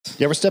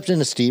You ever stepped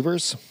into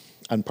Stever's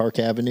on Park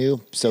Avenue?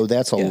 So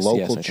that's a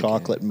local I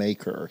chocolate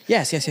maker.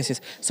 Yes.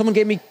 Someone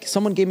gave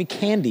me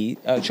candy,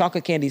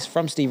 chocolate candies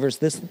from Stever's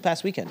this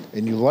past weekend.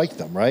 And you like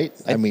them, right?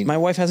 I mean, my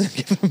wife hasn't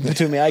given them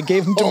to me. I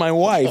gave them to my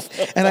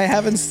wife, and I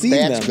haven't seen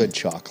them. That's good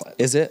chocolate.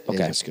 Is it?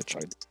 Okay. It is good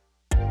chocolate.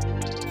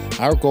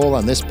 Our goal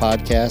on this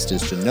podcast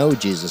is to know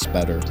Jesus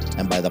better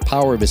and by the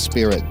power of his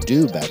Spirit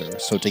do better,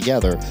 so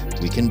together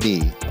we can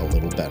be a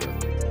little better.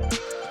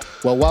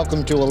 Well,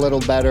 welcome to A Little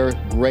Better.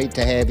 Great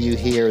to have you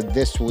here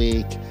this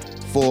week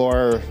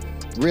for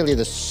really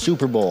the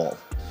Super Bowl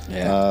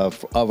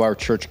of our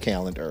church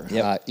calendar,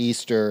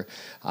 Easter.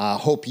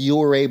 Hope you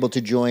were able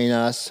to join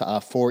us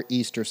for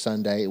Easter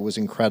Sunday. It was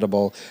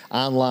incredible.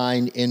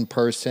 Online, in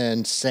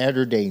person,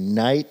 Saturday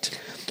night.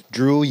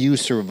 Drew, you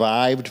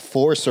survived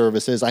 4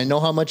 services. I know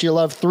how much you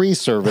love 3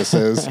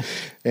 services,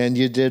 and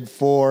you did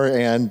 4,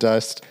 and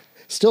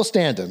still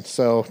standing.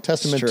 So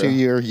testament to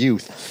your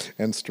youth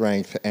and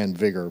strength and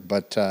vigor.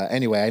 But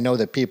anyway, I know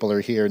that people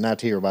are here not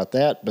to hear about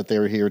that, but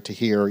they're here to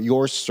hear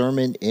your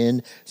sermon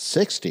in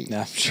 60.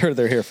 I'm sure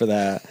they're here for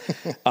that.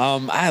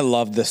 I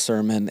love this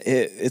sermon.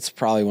 It's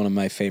probably one of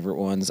my favorite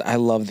ones. I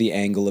love the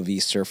angle of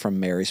Easter from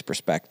Mary's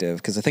perspective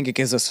because I think it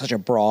gives us such a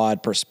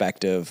broad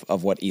perspective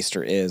of what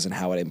Easter is and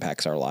how it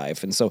impacts our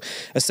life. And so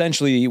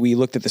essentially we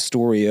looked at the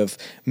story of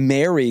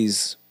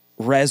Mary's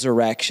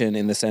resurrection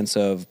in the sense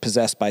of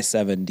possessed by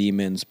 7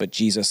 demons, but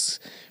Jesus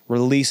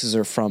releases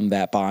her from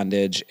that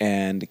bondage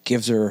and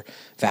gives her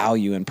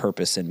value and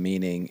purpose and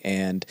meaning.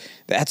 And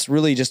that's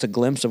really just a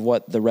glimpse of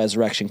what the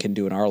resurrection can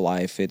do in our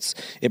life.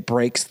 It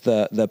breaks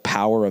the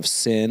power of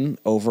sin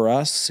over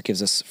us. It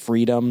gives us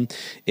freedom.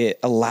 It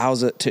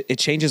allows it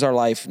changes our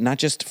life, not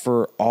just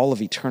for all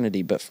of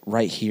eternity, but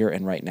right here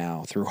and right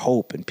now through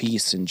hope and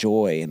peace and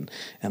joy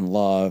and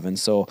love. And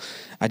so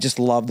I just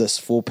love this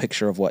full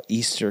picture of what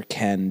Easter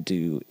can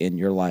do in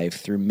your life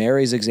through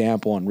Mary's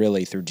example and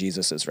really through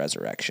Jesus's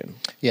resurrection.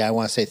 Yeah, I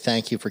want to say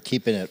thank you for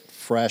keeping it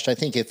fresh. I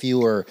think if you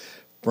were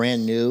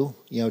brand new,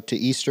 to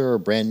Easter or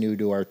brand new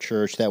to our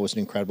church, that was an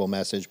incredible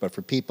message. But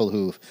for people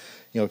who've,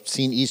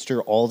 seen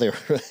Easter all their,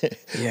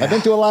 I've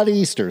been through a lot of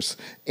Easters,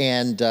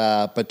 and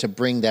but to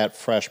bring that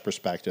fresh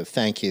perspective,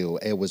 thank you.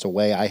 It was a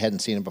way I hadn't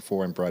seen it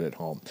before and brought it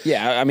home.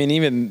 Yeah, I mean,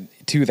 even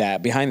to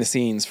that, behind the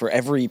scenes, for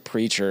every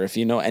preacher, if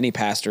you know any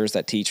pastors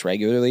that teach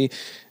regularly,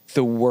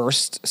 the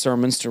worst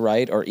sermons to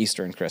write are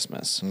Easter and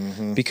Christmas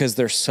because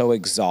they're so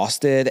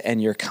exhausted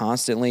and you're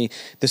constantly,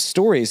 the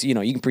stories, you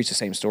can preach the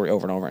same story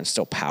over and over and it's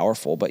still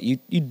powerful, but you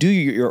do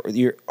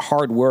your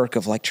hard work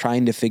of like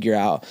trying to figure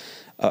out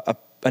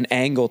an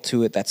angle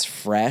to it that's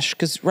fresh.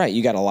 Cause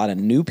you got a lot of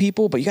new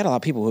people, but you got a lot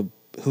of people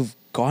who've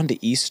gone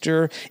to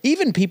Easter,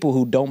 even people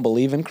who don't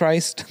believe in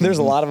Christ. There's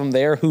a lot of them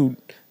there who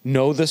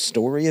know the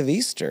story of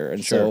Easter.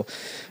 And so,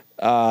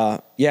 I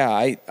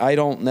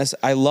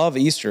love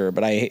Easter,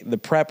 but the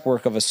prep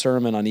work of a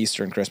sermon on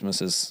Easter and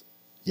Christmas is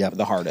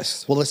the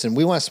hardest. Well, listen,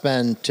 we want to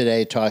spend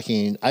today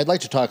I'd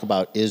like to talk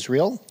about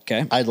Israel.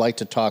 Okay. I'd like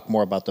to talk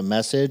more about the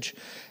message.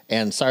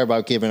 And sorry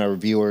about giving our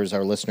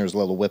listeners a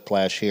little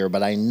whiplash here,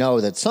 but I know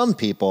that some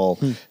people,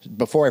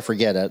 before I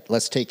forget it,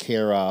 let's take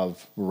care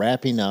of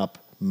wrapping up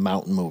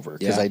Mountain Mover.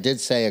 Because I did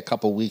say a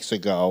couple weeks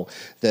ago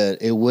that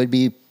it would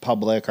be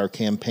public, our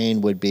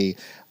campaign would be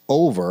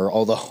over,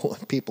 although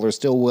people are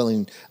still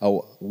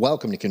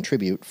welcome to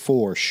contribute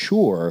for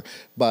sure.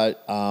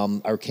 But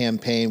our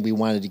campaign, we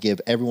wanted to give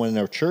everyone in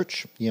our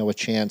church, a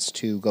chance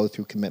to go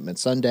through Commitment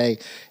Sunday.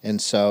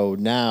 And so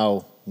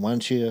now, why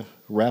don't you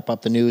wrap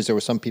up the news? There were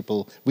some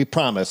people, we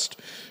promised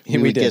we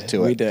would get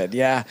to it. We did,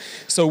 yeah.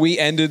 So we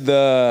ended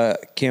the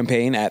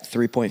campaign at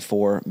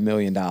 $3.4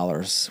 million,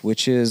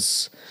 which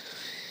is,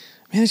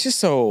 man, it's just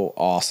so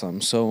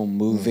awesome, so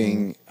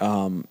moving,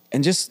 and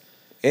just,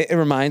 it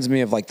reminds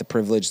me of like the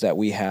privilege that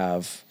we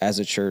have as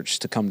a church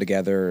to come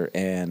together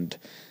and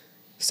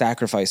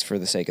sacrifice for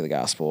the sake of the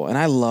gospel. And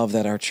I love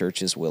that our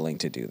church is willing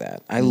to do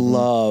that. I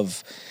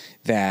love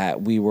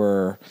that we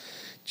were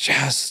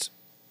just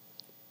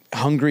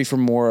hungry for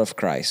more of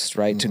Christ,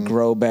 right? To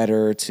grow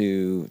better,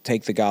 to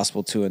take the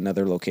gospel to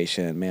another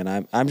location.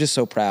 Man, I'm just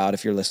so proud.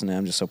 If you're listening,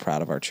 I'm just so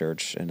proud of our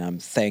church, and I'm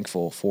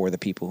thankful for the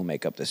people who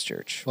make up this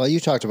church. Well, you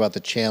talked about the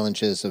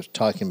challenges of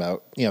talking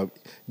about,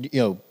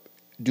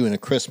 doing a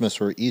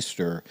Christmas or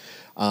Easter,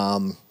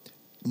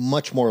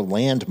 much more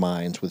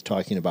landmines with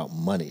talking about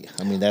money.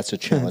 I mean, that's a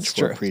challenge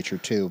for a preacher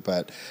too.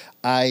 But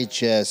I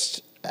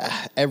just,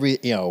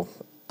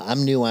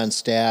 I'm new on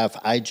staff.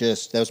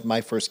 That was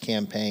my first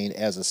campaign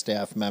as a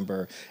staff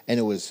member, and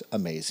it was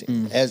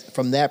amazing.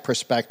 From that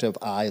perspective,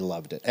 I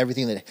loved it.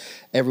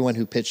 Everyone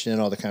who pitched in,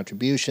 all the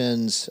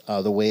contributions,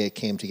 the way it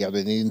came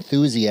together, the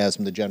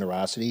enthusiasm, the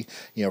generosity,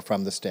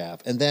 from the staff.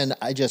 And then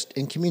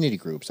in community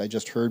groups, I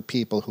just heard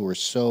people who were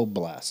so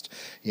blessed,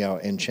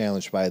 and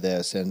challenged by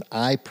this. And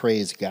I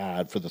praise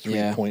God for the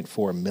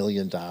 $3.4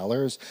 million,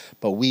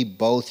 but we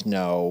both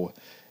know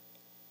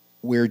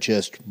we're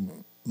just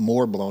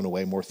more blown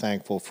away, more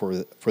thankful for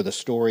the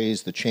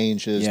stories, the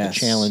changes, the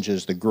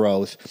challenges, the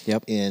growth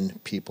in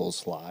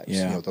people's lives.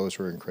 Those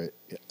were incredible.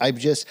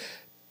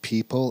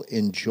 people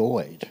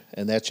enjoyed.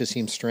 And that just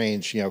seems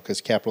strange,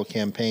 because capital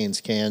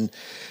campaigns can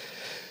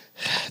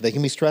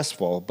be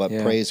stressful, but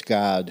praise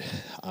God,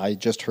 I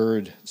just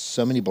heard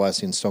so many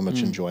blessings, so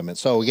much enjoyment.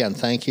 So again,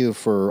 thank you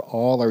for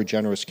all our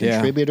generous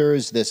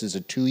contributors. This is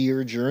a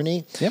 2-year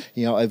journey,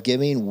 of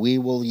giving. We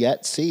will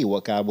yet see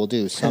what God will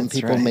do. Some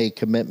people make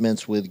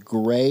commitments with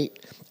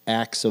great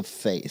acts of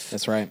faith.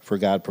 That's right. For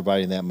God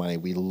providing that money.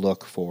 We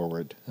look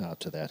forward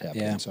to that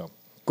happening. Yeah. So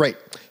great.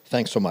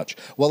 Thanks so much.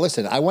 Well,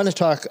 listen, I want to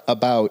talk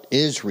about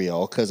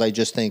Israel because I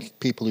just think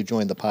people who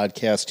join the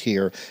podcast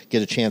here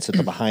get a chance at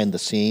the behind the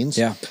scenes.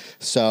 Yeah.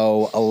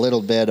 So a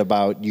little bit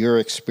about your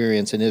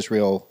experience in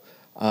Israel.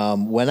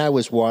 When I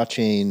was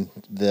watching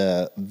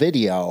the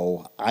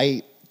video,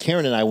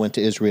 Karen and I went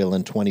to Israel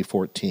in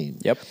 2014.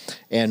 Yep.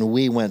 And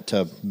we went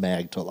to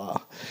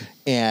Magdala.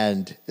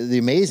 And the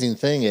amazing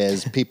thing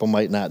is, people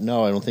might not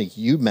know, I don't think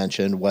you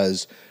mentioned,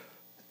 was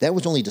that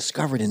was only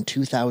discovered in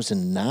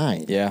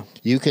 2009. Yeah.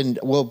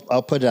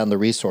 I'll put it on the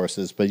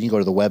resources, but you can go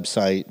to the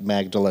website,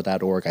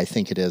 magdala.org, I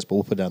think it is, but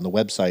we'll put it on the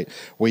website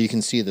where you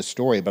can see the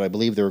story. But I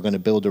believe they were going to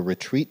build a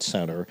retreat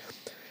center.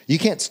 You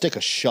can't stick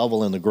a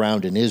shovel in the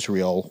ground in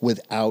Israel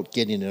without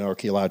getting an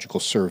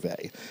archaeological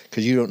survey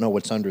because you don't know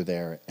what's under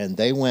there. And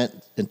they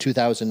went in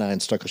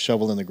 2009, stuck a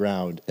shovel in the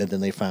ground, and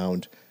then they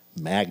found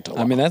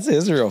Magdala. I mean, that's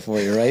Israel for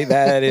you, right?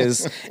 That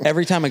is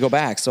every time I go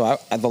back. So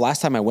the last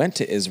time I went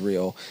to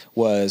Israel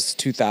was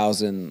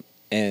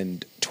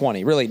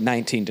 2020, really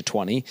 19 to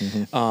 20.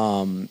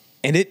 Mm-hmm.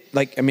 And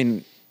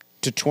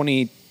to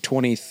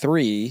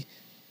 2023,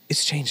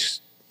 it's changed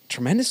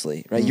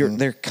tremendously, right? Mm-hmm.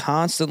 They're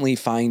constantly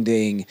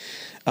finding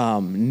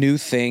new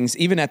things,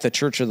 even at the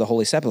Church of the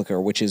Holy Sepulchre,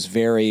 which is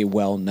very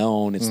well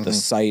known. It's the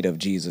site of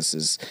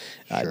Jesus's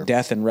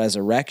death and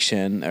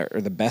resurrection,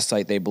 or the best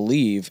site they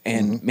believe.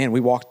 And man, we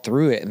walked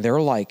through it, and they're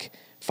like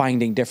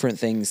finding different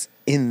things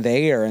in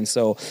there. And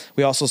so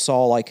we also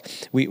saw, like,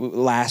 we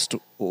last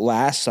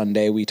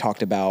Sunday we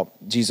talked about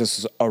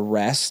Jesus'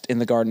 arrest in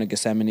the Garden of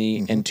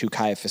Gethsemane into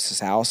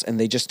Caiaphas' house, and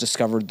they just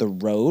discovered the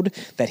road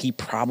that he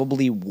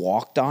probably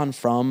walked on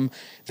from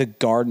the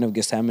Garden of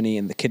Gethsemane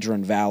in the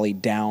Kidron Valley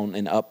down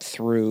and up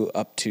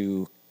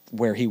to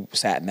where he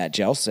sat in that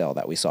jail cell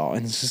that we saw.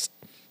 And it's just,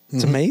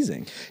 it's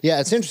amazing. Yeah,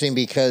 it's interesting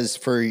because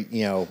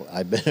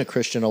I've been a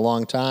Christian a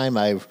long time.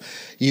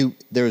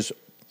 There's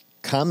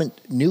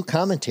new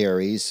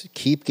commentaries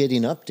keep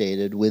getting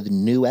updated with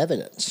new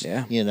evidence,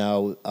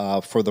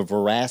 for the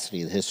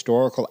veracity, the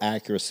historical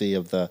accuracy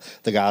of the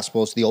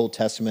Gospels, the Old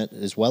Testament,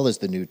 as well as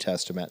the New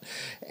Testament.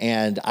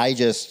 And I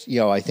just,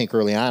 I think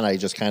early on, I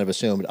just kind of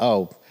assumed,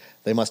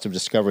 they must have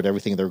discovered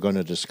everything they're going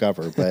to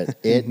discover. But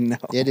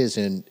it is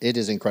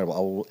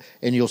incredible.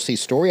 And you'll see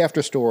story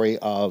after story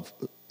of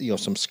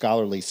some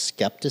scholarly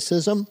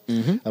skepticism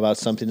about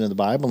something in the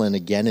Bible, and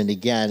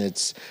again,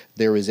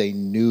 there is a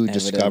new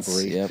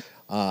discovery. Yep.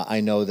 I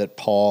know that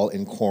Paul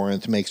in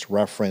Corinth makes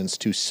reference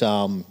to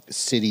some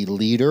city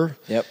leader.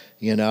 Yep.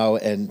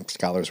 And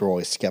scholars were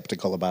always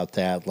skeptical about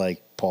that.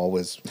 Like Paul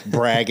was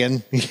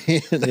bragging,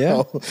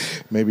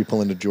 maybe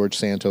pulling a George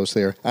Santos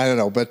there. I don't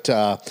know, but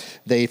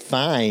they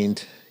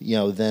find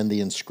then the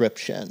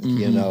inscription,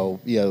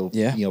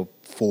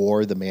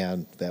 for the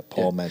man that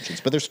Paul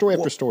mentions. But there's story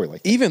after story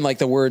like that. Even like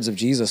the words of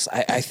Jesus,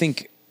 I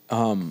think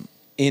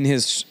in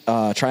his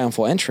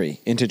triumphal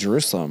entry into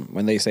Jerusalem,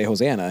 when they say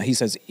Hosanna, he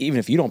says, even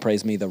if you don't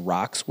praise me, the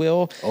rocks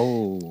will.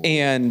 Oh.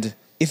 And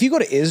if you go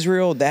to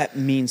Israel, that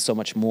means so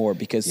much more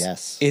because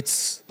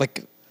it's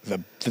like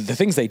the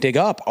things they dig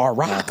up are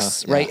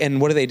rocks, right? Yeah.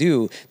 And what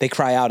do? They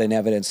cry out in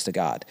evidence to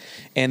God.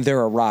 And there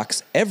are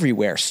rocks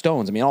everywhere,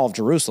 stones. I mean, all of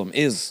Jerusalem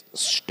is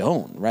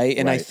stone, right?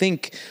 And I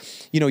think,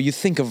 you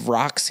think of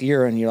rocks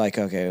here and you're like,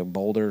 okay,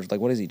 boulders, like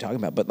what is he talking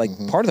about? But like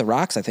part of the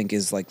rocks, I think,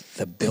 is like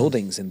the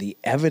buildings and the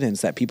evidence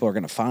that people are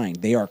going to find.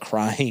 They are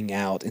crying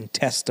out in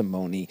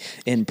testimony,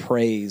 in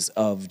praise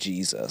of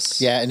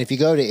Jesus. Yeah, and if you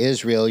go to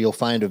Israel, you'll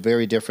find a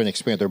very different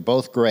experience. They're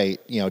both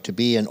great, to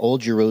be in Old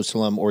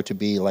Jerusalem or to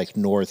be like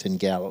north in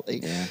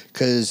Galilee.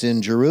 Because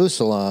in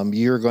Jerusalem,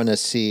 you're going to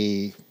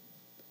see,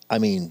 I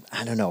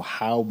don't know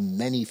how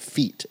many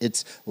feet.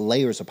 It's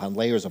layers upon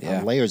layers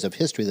upon layers of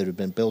history that have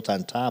been built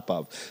on top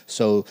of.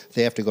 So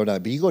they have to go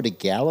down. But you go to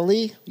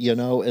Galilee,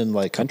 in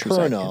like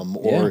Capernaum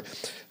or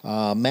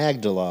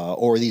Magdala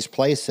or these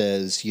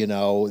places,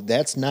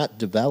 that's not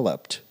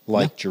developed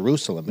like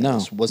Jerusalem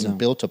is. Wasn't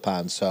built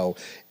upon. So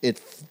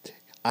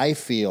I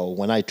feel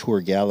when I tour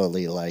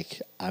Galilee,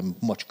 like I'm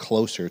much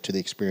closer to the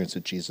experience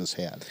that Jesus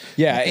had.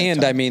 Yeah, and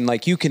time.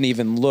 Like you can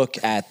even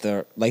look at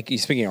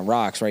speaking of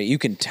rocks, right? You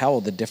can tell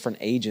the different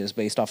ages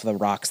based off of the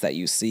rocks that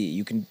you see.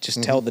 You can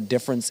just tell the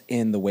difference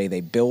in the way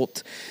they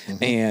built.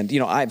 And,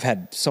 I've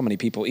had so many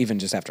people, even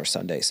just after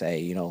Sunday,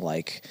 say,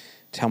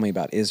 tell me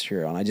about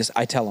Israel. And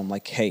I tell them,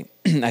 like, hey,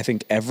 I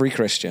think every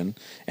Christian,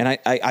 and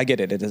I get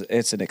it,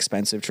 it's an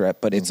expensive trip,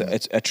 but it's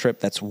a trip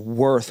that's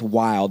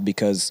worthwhile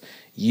because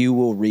you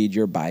will read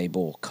your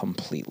Bible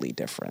completely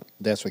different.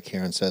 That's what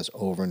Karen says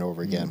over and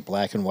over again,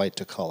 black and white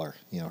to color,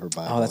 her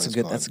Bible. Oh, that's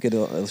a good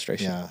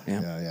illustration.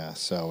 Yeah.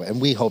 So, and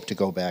we hope to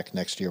go back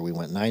next year. We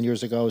went 9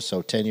 years ago,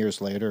 so 10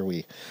 years later,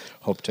 we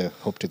hope to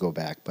go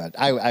back. But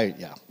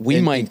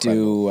we might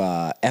do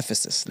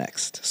Ephesus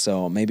next.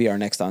 So maybe our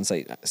next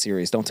on-site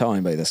series. Don't tell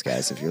anybody this,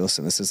 guys. If you're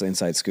listening, this is the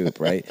inside scoop,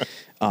 right?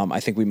 I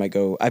think we might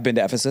go. I've been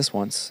to Ephesus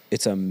once.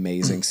 It's an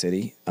amazing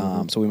city.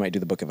 So we might do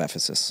the book of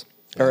Ephesus.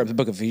 Or the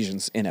book of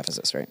Ephesians in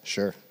Ephesus, right?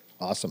 Sure.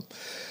 Awesome.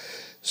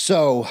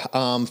 So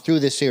through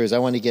this series, I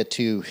want to get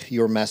to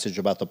your message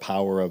about the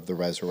power of the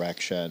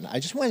resurrection. I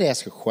just wanted to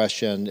ask a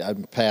question.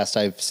 In the past,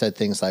 I've said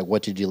things like,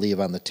 what did you leave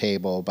on the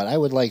table? But I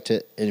would like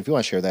to, and if you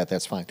want to share that,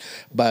 that's fine.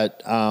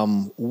 But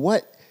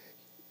what,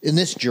 in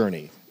this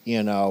journey,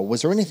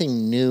 was there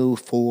anything new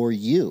for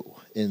you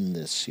in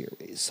this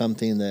series?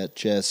 Something that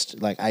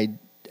just, like, I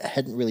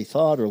hadn't really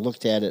thought or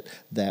looked at it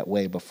that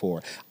way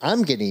before.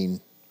 I'm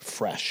getting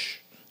fresh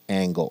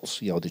angles,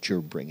 that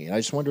you're bringing. I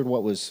just wondered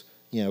what was,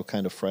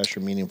 kind of fresh or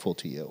meaningful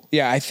to you.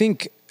 Yeah, I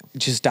think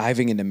just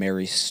diving into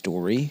Mary's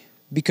story,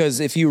 because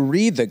if you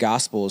read the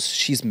Gospels,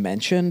 she's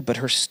mentioned, but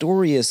her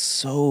story is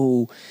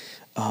so,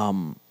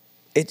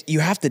 you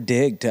have to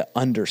dig to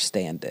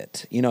understand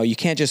it. You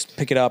can't just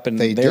pick it up and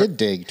they did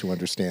dig to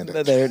understand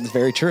it. They're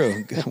very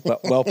true.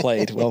 Well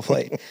played.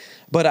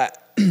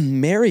 But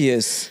Mary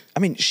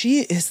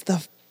she is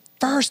the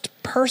first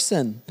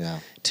person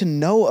to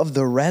know of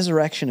the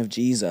resurrection of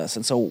Jesus.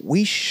 And so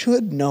we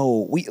should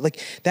know,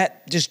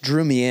 that just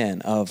drew me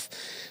in of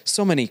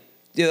so many,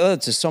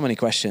 just so many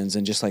questions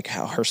and just like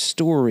how her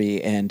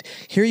story. And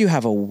here you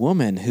have a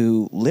woman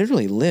who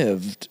literally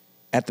lived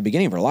at the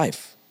beginning of her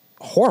life,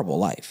 a horrible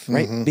life,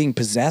 right? Being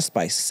possessed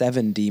by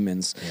 7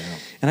 demons. Yeah.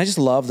 And I just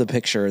love the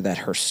picture that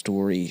her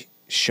story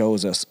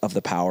shows us of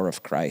the power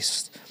of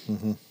Christ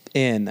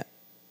in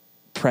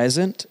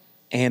present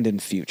and in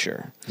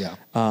future. Yeah.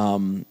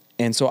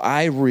 And so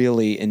I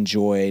really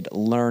enjoyed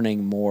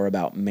learning more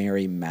about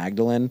Mary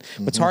Magdalene.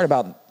 What's hard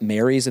about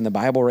Marys in the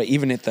Bible, right?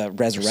 Even at the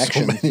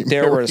resurrection,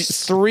 there were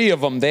 3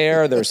 of them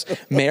there. There's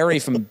Mary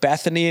from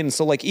Bethany. And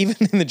so even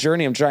in the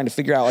journey, I'm trying to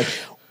figure out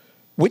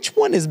which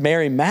one is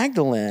Mary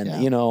Magdalene,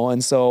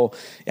 And so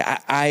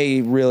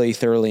I really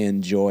thoroughly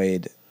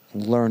enjoyed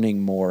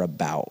learning more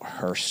about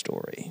her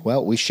story.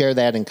 Well, we share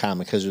that in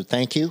common because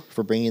thank you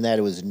for bringing that.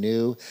 It was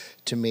new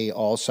to me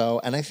also.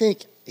 And I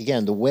think,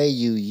 again, the way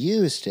you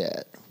used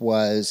it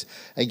was,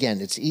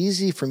 again, it's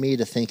easy for me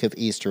to think of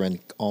Easter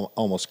in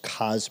almost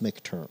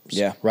cosmic terms.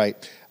 Yeah.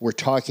 Right? We're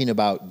talking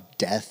about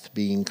death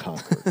being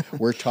conquered.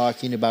 We're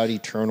talking about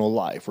eternal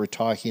life. We're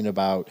talking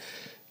about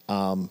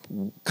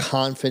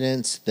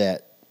confidence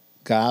that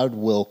God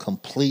will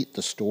complete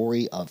the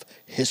story of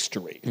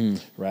history,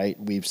 right?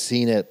 We've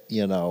seen it,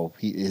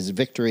 his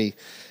victory,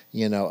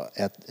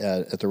 at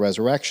the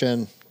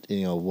resurrection,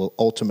 will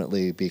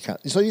ultimately be.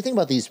 So you think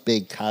about these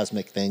big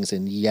cosmic things,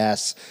 and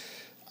yes,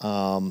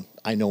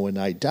 I know when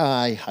I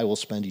die, I will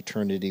spend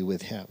eternity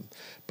with him.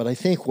 But I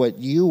think what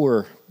you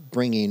were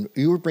bringing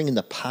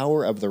the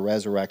power of the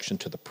resurrection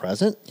to the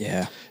present.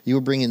 Yeah. You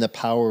were bringing the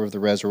power of the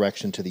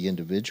resurrection to the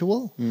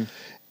individual.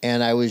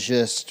 And I was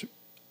just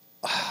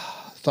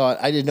thought,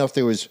 I didn't know if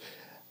there was,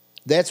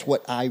 that's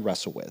what I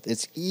wrestle with.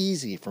 It's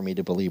easy for me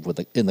to believe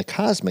in the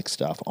cosmic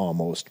stuff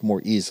almost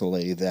more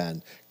easily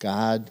than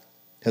God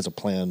has a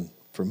plan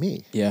for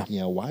me. Yeah.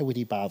 Why would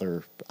he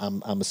bother?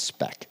 I'm a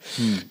speck,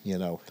 in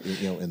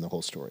the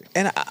whole story.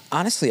 And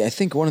honestly, I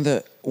think one of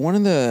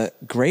the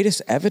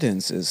greatest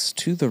evidences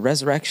to the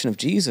resurrection of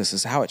Jesus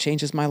is how it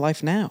changes my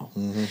life now.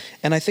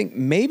 And I think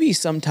maybe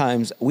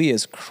sometimes we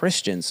as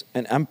Christians,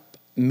 and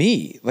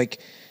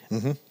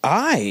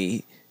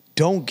I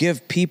don't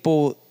give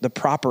people the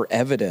proper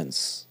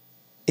evidence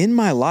in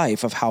my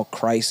life of how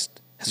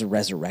Christ has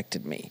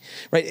resurrected me,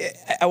 right?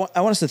 I want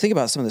us to think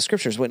about some of the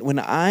scriptures. When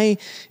I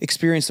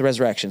experience the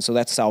resurrection, so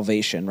that's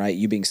salvation, right?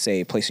 You being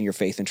saved, placing your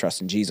faith and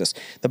trust in Jesus.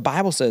 The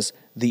Bible says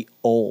the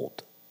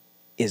old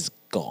is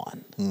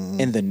gone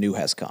and the new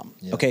has come,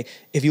 okay?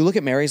 If you look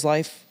at Mary's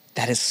life,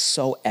 that is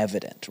so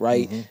evident,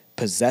 right?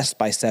 Possessed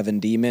by 7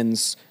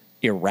 demons,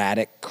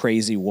 erratic,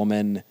 crazy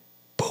woman,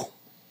 boom.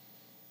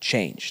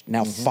 Changed.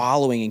 Now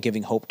following and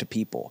giving hope to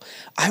people.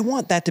 I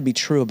want that to be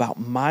true about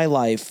my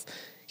life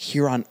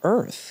here on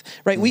earth,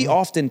 right? We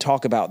often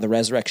talk about the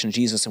resurrection of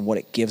Jesus and what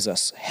it gives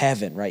us,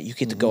 heaven, right? You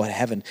get to go to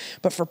heaven.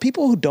 But for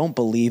people who don't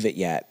believe it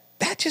yet,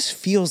 that just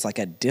feels like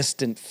a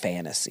distant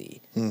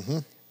fantasy.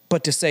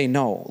 But to say,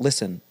 no,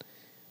 listen,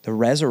 the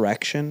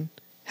resurrection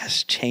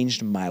has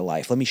changed my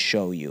life. Let me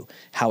show you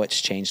how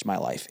it's changed my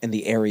life and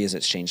the areas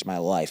it's changed my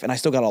life. And I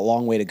still got a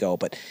long way to go,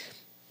 but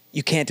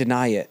you can't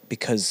deny it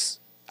because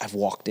I've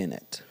walked in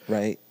it,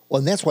 right? Well,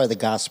 and that's why the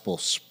gospel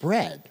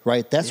spread,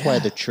 right? That's why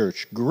the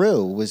church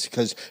grew, was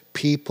because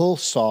People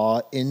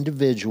saw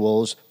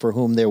individuals for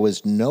whom there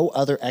was no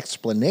other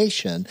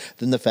explanation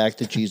than the fact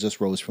that Jesus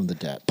rose from the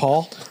dead.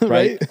 Paul,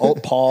 right? Oh,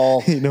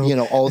 Paul,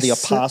 all the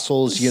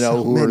apostles,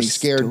 who were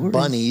scared stories.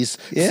 Bunnies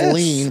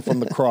fleeing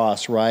from the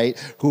cross, right?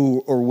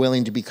 Who are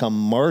willing to become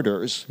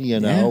martyrs,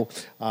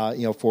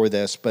 for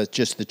this. But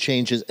just the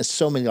changes,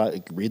 so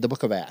many, read the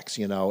book of Acts,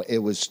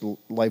 it was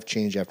life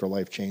change after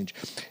life change.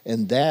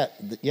 And that,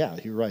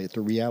 you're right,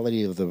 the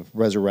reality of the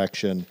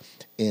resurrection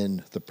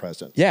in the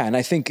present. Yeah, and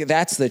I think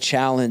that's the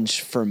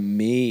challenge for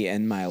me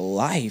in my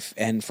life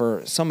and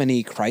for so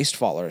many Christ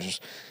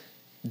followers.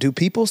 Do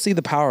people see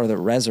the power of the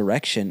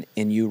resurrection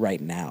in you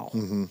right now?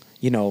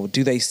 Mm-hmm.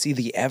 Do they see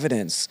the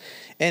evidence?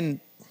 And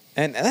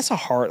that's a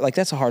hard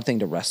thing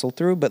to wrestle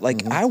through, but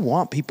I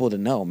want people to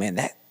know, man,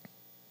 that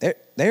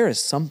there is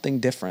something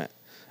different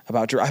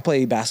about Drew. I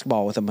play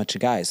basketball with a bunch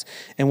of guys,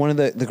 and one of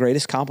the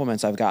greatest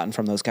compliments I've gotten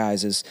from those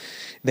guys is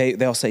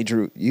they'll say,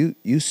 Drew,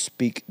 you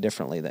speak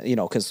differently than,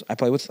 because I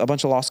play with a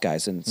bunch of lost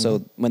guys, and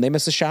so when they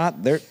miss a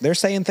shot, they're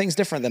saying things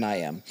different than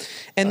I am.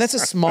 And that's a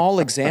small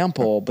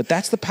example, but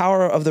that's the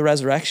power of the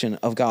resurrection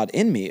of God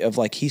in me, of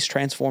He's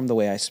transformed the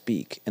way I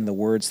speak and the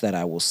words that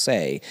I will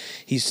say.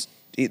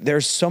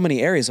 There's so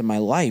many areas of my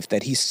life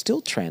that He's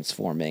still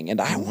transforming,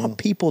 and I want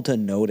people to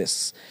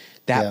notice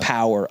that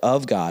power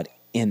of God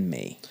in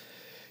me.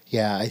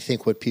 Yeah, I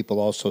think what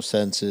people also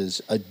sense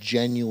is a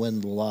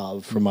genuine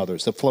love from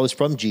others that flows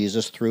from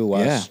Jesus through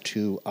us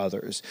to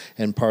others.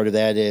 And part of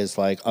that is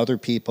other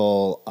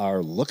people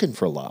are looking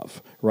for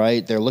love,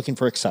 right? They're looking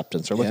for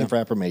acceptance. They're looking for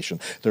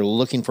affirmation. They're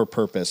looking for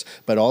purpose.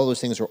 But all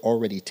those things are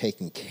already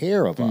taken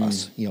care of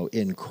us,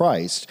 in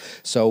Christ.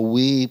 So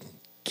we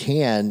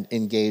can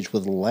engage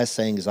with less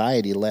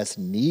anxiety, less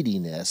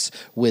neediness,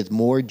 with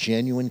more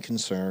genuine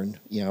concern,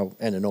 and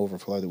an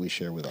overflow that we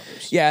share with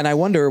others. Yeah, and I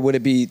wonder, would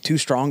it be too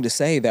strong to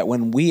say that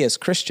when we as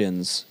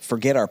Christians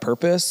forget our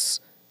purpose,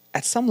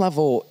 at some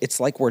level,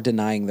 it's like we're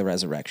denying the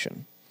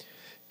resurrection?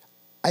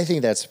 I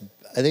think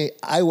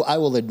I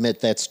will admit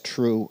that's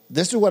true.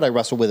 This is what I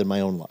wrestle with in my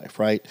own life,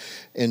 right?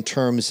 In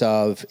terms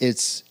of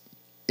it's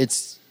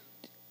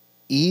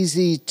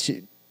easy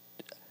to...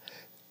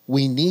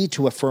 We need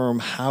to affirm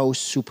how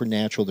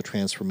supernatural the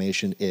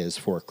transformation is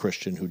for a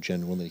Christian who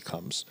genuinely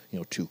comes,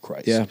 to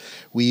Christ. Yeah.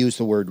 We use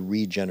the word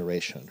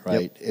regeneration,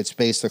 right? Yep. It's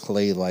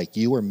basically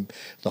the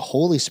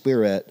Holy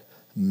Spirit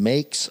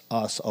makes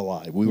us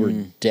alive. We were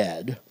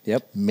dead,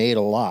 made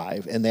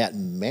alive, and that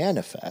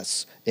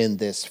manifests in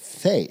this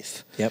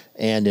faith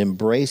and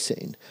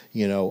embracing,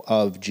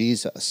 of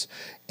Jesus.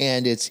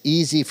 And it's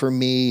easy for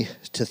me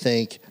to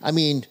think,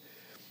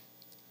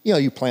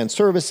 you plan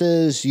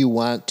services, you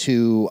want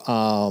to,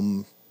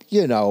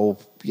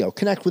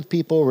 connect with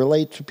people,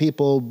 relate to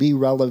people, be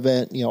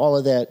relevant, all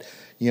of that,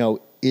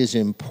 is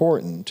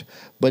important.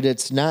 But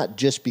it's not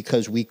just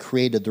because we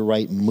created the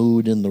right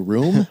mood in the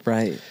room.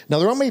 Right. Now,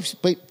 there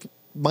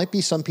might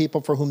be some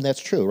people for whom that's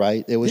true,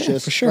 right? It was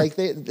just for sure.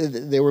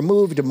 They were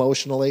moved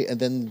emotionally, and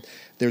then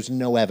there's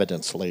no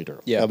evidence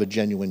later of a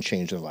genuine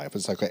change in life.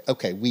 It's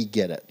okay, we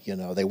get it.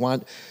 They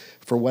want...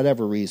 for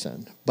whatever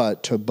reason,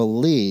 but to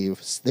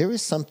believe there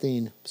is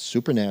something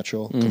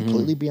supernatural,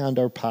 completely beyond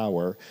our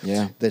power,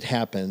 that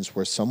happens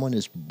where someone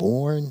is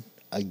born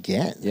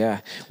again.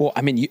 Yeah. Well,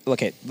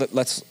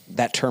 let's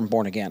that term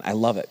 "born again." I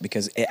love it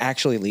because it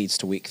actually leads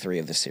to week 3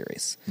 of the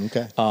series.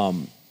 Okay.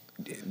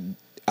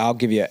 I'll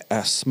give you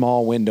a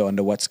small window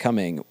into what's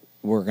coming.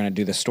 We're going to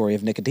do the story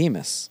of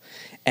Nicodemus,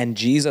 and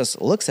Jesus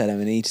looks at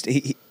him,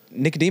 and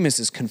Nicodemus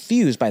is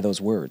confused by those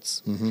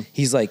words. Mm-hmm.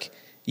 He's like,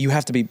 you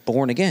have to be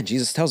born again.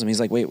 Jesus tells him, he's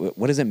like, wait,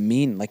 what does it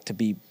mean to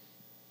be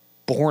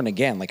born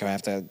again? I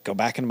have to go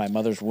back into my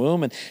mother's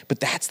womb? But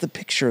that's the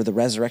picture of the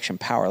resurrection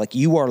power.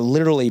 You are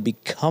literally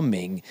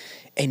becoming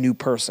a new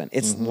person.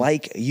 It's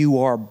like you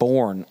are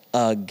born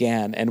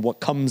again. And what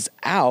comes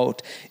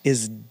out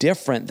is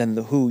different than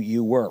who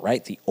you were,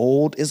 right? The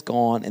old is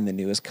gone and the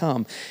new has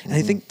come. And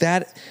I think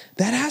that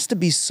has to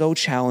be so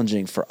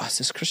challenging for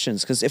us as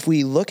Christians, because if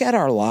we look at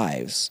our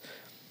lives...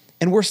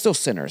 and we're still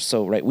sinners,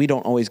 so right, we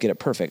don't always get it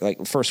perfect.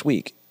 First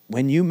week,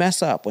 when you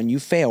mess up, when you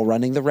fail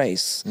running the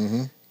race,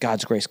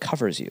 God's grace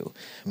covers you.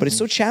 But it's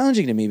so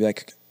challenging to me,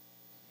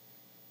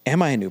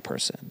 am I a new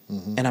person?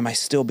 And am I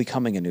still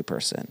becoming a new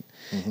person?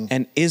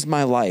 And is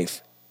my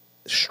life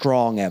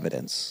strong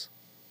evidence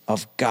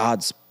of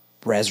God's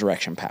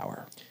resurrection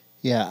power?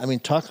 Yeah,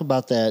 talk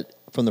about that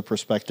from the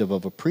perspective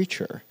of a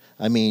preacher.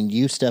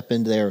 You step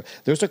into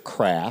there's a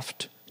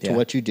craft to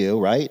what you do,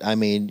 right?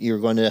 You're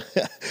going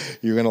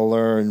to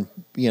learn,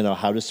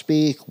 how to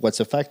speak, what's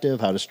effective,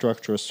 how to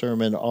structure a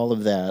sermon, all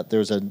of that.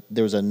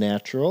 There's a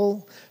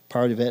natural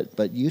part of it,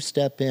 but you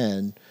step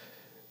in.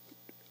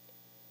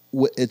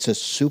 It's a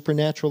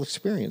supernatural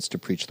experience to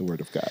preach the word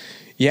of God.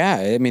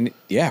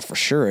 Yeah, for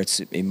sure.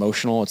 It's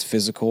emotional, it's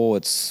physical,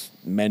 it's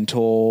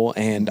mental,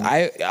 and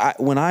I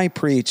when I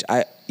preach,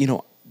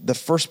 the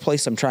first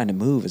place I'm trying to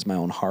move is my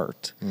own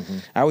heart.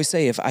 I always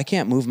say, if I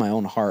can't move my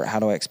own heart, how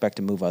do I expect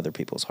to move other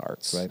people's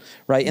hearts?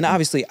 Right. And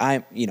obviously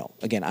I'm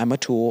a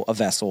tool, a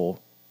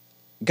vessel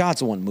God's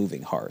the one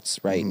moving hearts,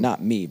 right?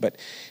 Not me, but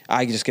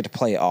I just get to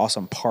play an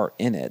awesome part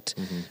in it.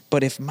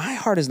 But if my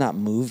heart is not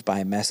moved by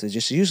a message,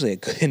 it's usually a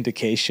good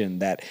indication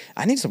that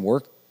I need some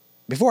work.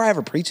 Before I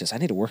ever preach this, I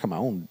need to work on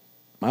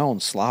my own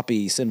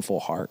sloppy,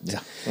 sinful heart.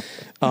 Yeah.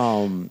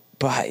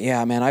 But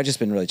yeah, man, I've just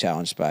been really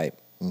challenged by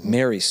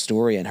Mary's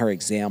story and her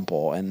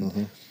example.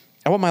 And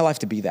I want my life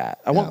to be that.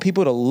 I want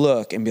people to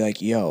look and be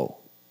like, yo,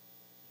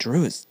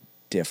 Drew is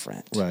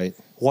different. Right.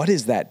 What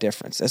is that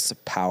difference? That's the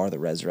power of the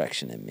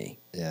resurrection in me.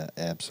 Yeah,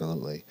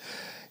 absolutely.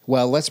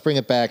 Well, let's bring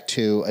it back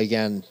to,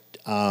 again,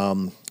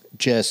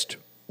 just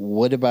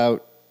what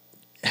about,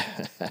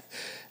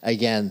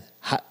 again,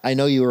 I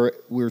know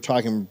we were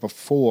talking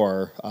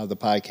before the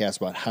podcast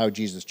about how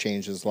Jesus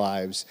changed his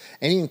lives.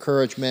 Any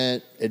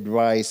encouragement,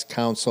 advice,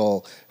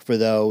 counsel for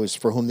those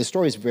for whom the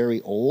story is very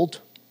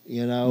old,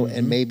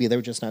 and maybe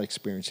they're just not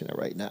experiencing it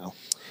right now?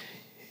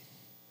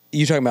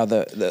 You talking about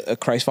the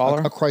Christ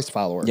follower? A Christ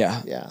follower.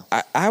 Yeah. Yeah.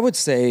 I would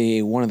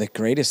say one of the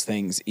greatest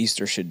things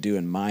Easter should do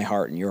in my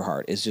heart and your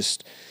heart is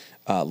just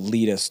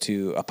lead us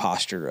to a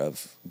posture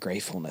of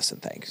gratefulness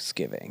and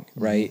thanksgiving,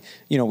 right?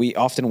 We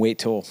often wait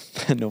till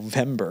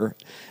November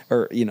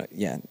or,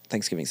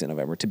 Thanksgiving's in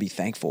November to be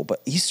thankful.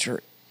 But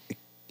Easter,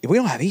 if we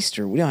don't have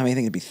Easter, we don't have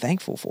anything to be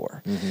thankful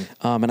for.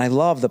 And I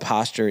love the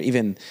posture,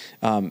 even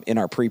in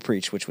our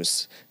pre-preach, which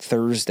was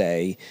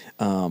Thursday,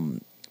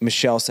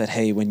 Michelle said,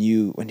 hey, when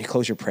you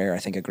close your prayer, I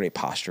think a great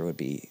posture would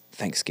be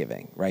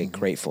thanksgiving, right?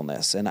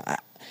 Gratefulness. And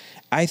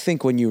I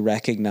think when you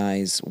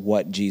recognize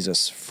what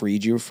Jesus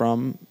freed you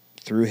from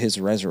through his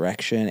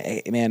resurrection,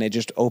 man, it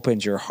just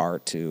opens your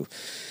heart to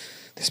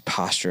this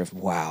posture of,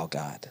 wow,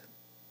 God,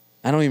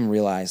 I don't even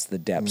realize the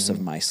depths of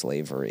my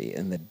slavery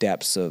and the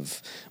depths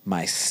of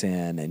my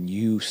sin, and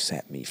you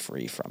set me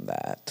free from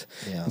that.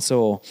 Yeah. And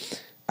so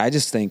I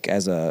just think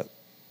as a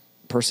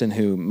person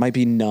who might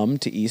be numb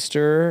to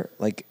Easter,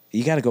 like,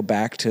 you got to go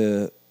back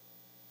to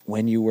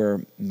when you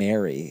were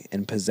Mary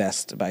and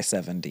possessed by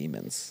 7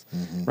 demons,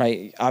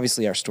 right?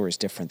 Obviously, our story is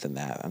different than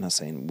that. I'm not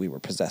saying we were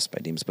possessed by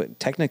demons, but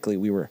technically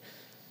we were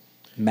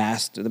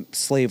master. The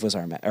slave was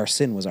our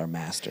sin was our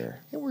master.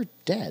 And we're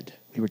dead.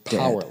 We were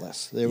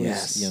powerless. Dead. There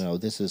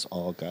was, this is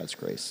all God's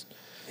grace.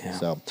 Yeah.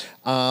 So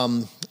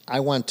I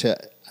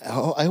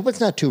hope it's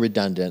not too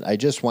redundant.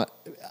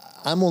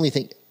 I'm only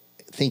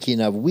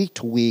thinking of week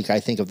to week, I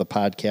think of the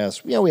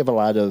podcast. We have a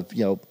lot of,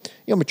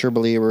 mature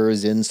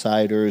believers,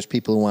 insiders,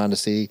 people who want to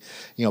see,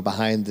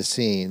 behind the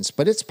scenes.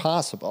 But it's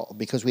possible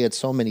because we had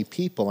so many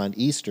people on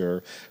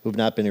Easter who've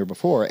not been here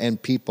before,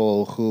 and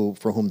people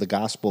for whom the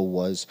gospel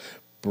was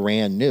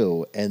brand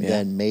new. And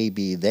then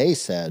maybe they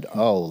said,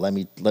 oh,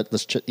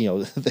 let's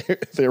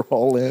they're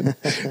all in.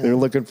 They're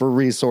looking for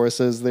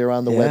resources. They're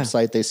on the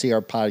website. They see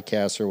our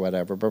podcasts or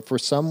whatever. But for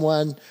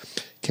someone,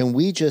 can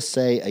we just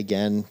say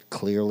again,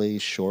 clearly,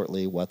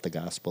 shortly, what the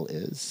gospel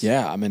is?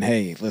 Yeah. I mean,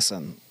 hey,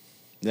 listen,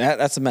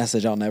 that's a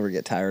message I'll never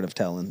get tired of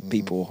telling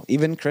people,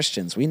 even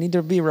Christians. We need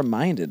to be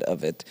reminded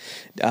of it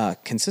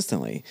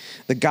consistently.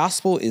 The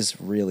gospel is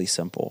really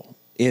simple.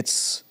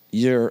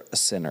 You're a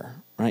sinner,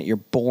 right? You're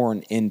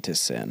born into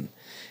sin.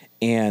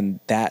 And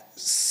that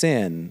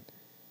sin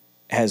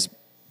has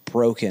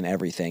broken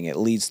everything. It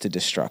leads to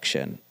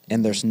destruction.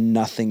 And there's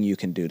nothing you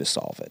can do to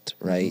solve it,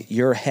 right?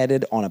 You're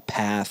headed on a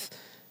path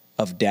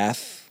of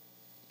death,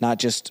 not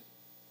just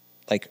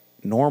like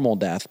normal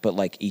death, but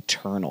like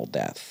eternal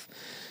death.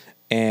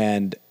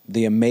 And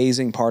the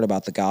amazing part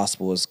about the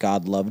gospel is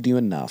God loved you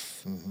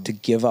enough to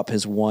give up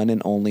his one and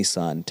only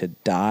son to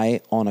die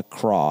on a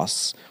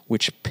cross,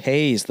 which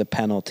pays the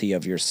penalty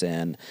of your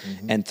sin.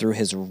 And through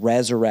his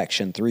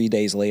resurrection, 3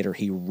 days later,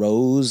 he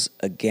rose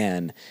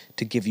again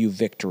to give you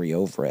victory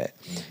over it.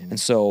 And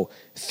so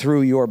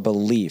through your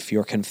belief,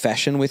 your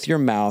confession with your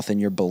mouth and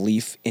your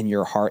belief in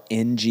your heart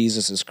in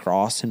Jesus'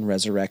 cross and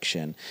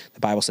resurrection, the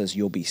Bible says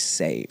you'll be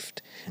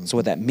saved. So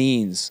what that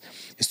means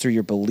is through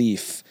your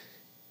belief,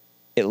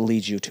 it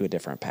leads you to a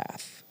different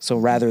path. So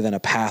rather than a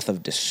path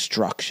of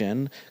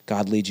destruction,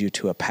 God leads you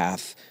to a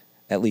path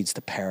that leads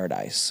to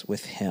paradise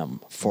with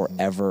him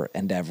forever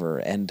and ever.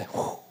 And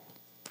whew,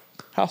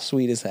 how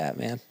sweet is that,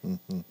 man?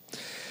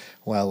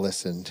 Well,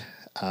 listen,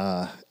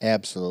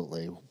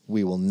 absolutely.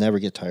 We will never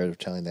get tired of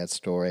telling that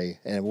story.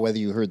 And whether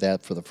you heard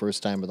that for the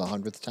first time or the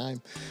 100th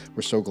time,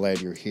 we're so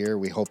glad you're here.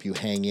 We hope you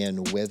hang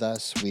in with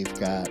us. We've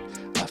got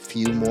a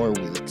few more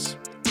weeks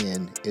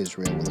in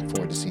Israel. We look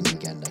forward to seeing you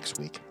again next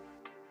week.